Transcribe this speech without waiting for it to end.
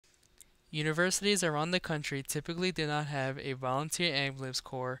Universities around the country typically do not have a volunteer ambulance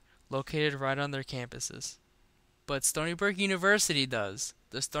corps located right on their campuses. But Stony Brook University does.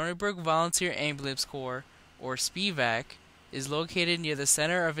 The Stony Brook Volunteer Ambulance Corps, or SPVAC, is located near the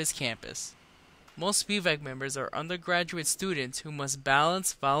center of its campus. Most SPVAC members are undergraduate students who must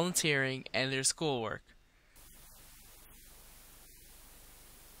balance volunteering and their schoolwork.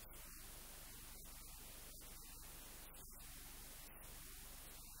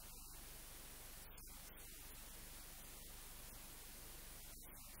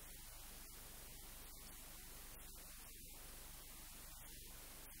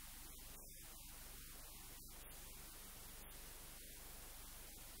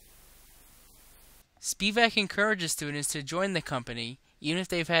 SPVAC encourages students to join the company even if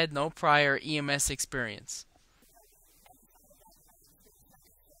they've had no prior EMS experience.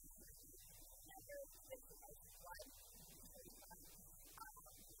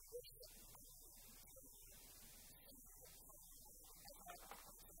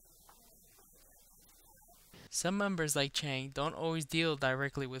 Some members, like Chang, don't always deal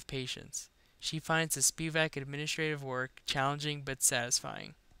directly with patients. She finds the SPVAC administrative work challenging but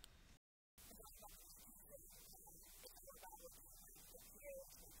satisfying.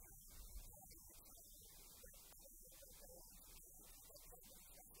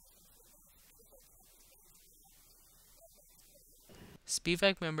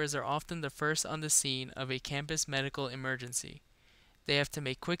 SPVAC members are often the first on the scene of a campus medical emergency. They have to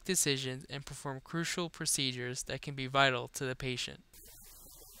make quick decisions and perform crucial procedures that can be vital to the patient.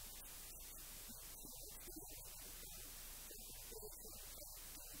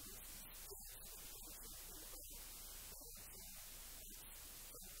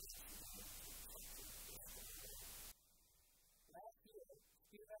 Last year,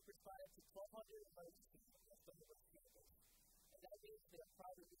 SPVAC responded to 1,200 emergencies on Stony Brook campus, and that means that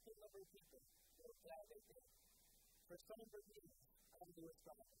probably a good number of people that are glad they did. For Stony Brook needs,